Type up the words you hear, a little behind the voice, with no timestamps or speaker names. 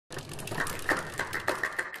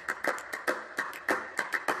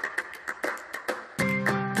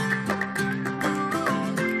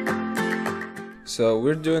So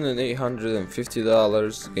we're doing an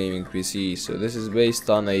 $850 gaming PC. So this is based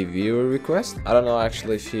on a viewer request. I don't know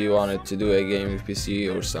actually if he wanted to do a gaming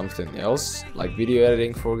PC or something else, like video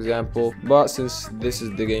editing for example, but since this is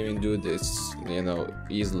the gaming dude, it's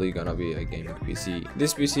easily gonna be a gaming PC.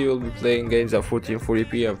 This PC will be playing games at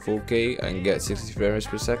 1440p and 4K and get 60 frames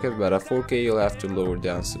per second, but at 4K you'll have to lower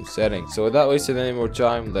down some settings. So without wasting any more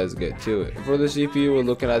time, let's get to it. For the CPU, we're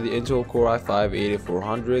looking at the Intel Core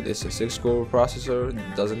i5-8400. It's a 6-core processor.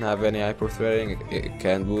 It doesn't have any hyper-threading. It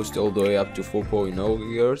can boost all the way up to 4.0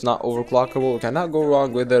 GHz. Not overclockable. Cannot go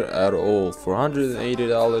wrong with it at all. For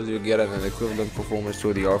 $180, you get an equivalent performance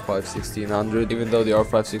to the R5-1600. Even though the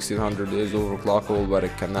R5-1600 is overclockable, but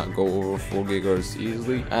it cannot go over 4 GHz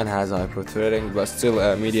easily and has hyper-threading. But still,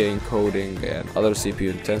 media encoding and other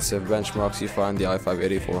CPU-intensive benchmarks, you find the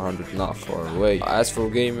i5-8400 not far away. As for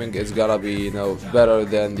gaming, it's gotta be better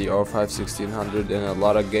than the R5-1600 in a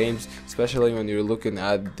lot of games, especially when you're looking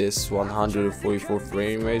at this 144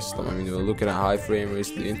 frame rates. I mean, you're looking at high frame rates.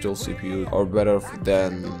 The Intel CPU are better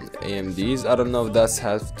than AMD's. I don't know if that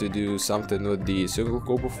has to do something with the single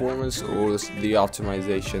core performance or the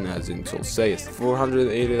optimization, as Intel says. For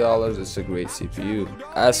 $180, it's a great CPU.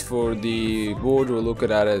 As for the board, we're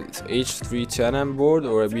looking at an H310M board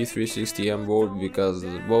or a B360M board, because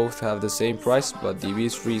both have the same price, but the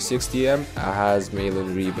B360M has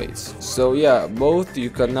mail-in rebates. So yeah, both you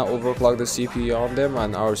cannot overclock the CPU on them,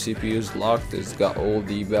 and our CPU is locked. It's got all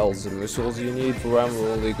the bells and whistles you need. For RAM,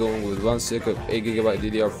 we're only going with one stick of 8GB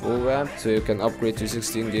DDR4 RAM, so you can upgrade to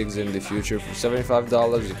 16 gigs in the future. For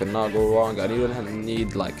 $75, you cannot go wrong, and you don't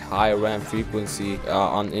need like high RAM frequency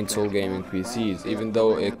on Intel gaming PCs, even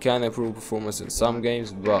though it can improve performance in some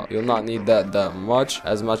games, but you'll not need that much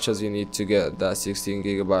as you need to get that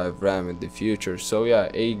 16GB of RAM in the future. So yeah,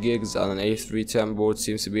 8 gigs on an A310 board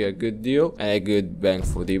seems to be a good deal and a good bang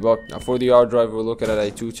for the buck. Now for the hard drive, we're looking at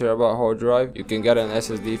a 2TB hard drive. You can get an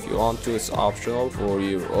SSD if you want to. It's optional for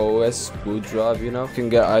your OS boot drive. You can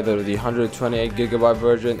get either the 128GB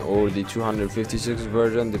version or the 256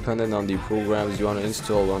 version, depending on the programs you want to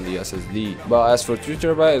install on the SSD. But as for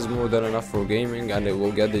 2TB, is more than enough for gaming, and it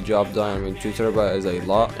will get the job done. I mean, 2TB is a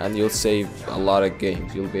lot, and you'll save a lot of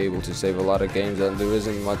games. You'll be able to save a lot of games, and there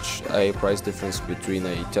isn't much a price difference between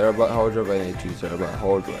a terabyte hard drive and a 2TB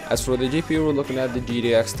hard drive. As for the GPU, we're looking at the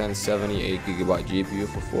GTX 1070 8GB GPU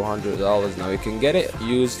for $400. Now you can get it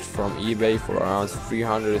used from eBay for around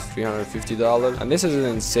 $300-$350, and this is an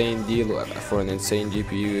insane deal for an insane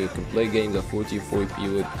GPU. You can play games at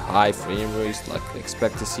 1440p with high frame rates, like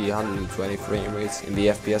expect to see 120 frame rates in the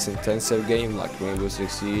FPS intensive game like Rainbow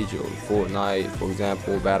Six Siege or Fortnite, for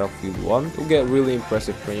example, Battlefield 1. You'll get really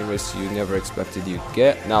impressive frame rates you never expected you'd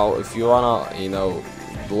get. Now if you wanna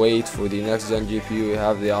wait for the next gen GPU, you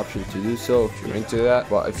have the option to do so if you're into that,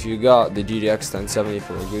 but if you got the GTX 1070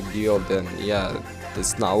 for a good deal, then yeah,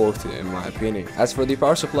 it's not worth it in my opinion. As for the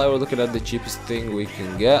power supply, we're looking at the cheapest thing we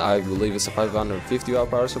can get. I believe it's a 550 watt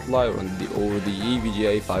power supply or the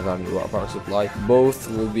EVGA 500 watt power supply. Both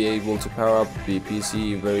will be able to power up the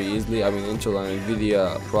PC very easily. I mean, Intel and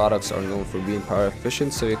Nvidia products are known for being power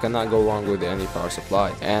efficient, so you cannot go wrong with any power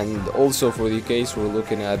supply. And also for the case, we're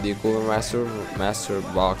looking at the Cooler Master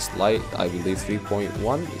Box Lite, I believe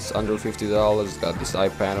 3.1. It's under $50. It's got the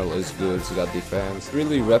side panel, is good. It's got the fans,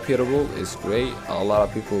 really reputable. It's great. A lot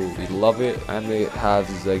of people love it, and it has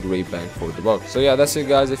a great bang for the buck. So yeah, that's it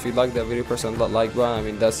guys. If you like that video, press on that like button. I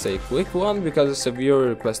mean, that's a quick one because it's a viewer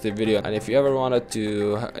requested video, and if you ever wanted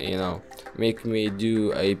to make me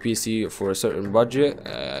do a PC for a certain budget,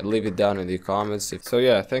 leave it down in the comments. So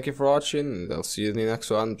yeah, thank you for watching, and I'll see you in the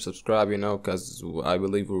next one. Subscribe, because I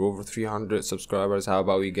believe we're over 300 subscribers. How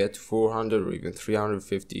about we get to 400 or even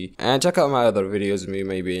 350? And check out my other videos, you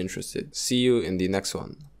may be interested. See you in the next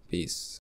one. Peace.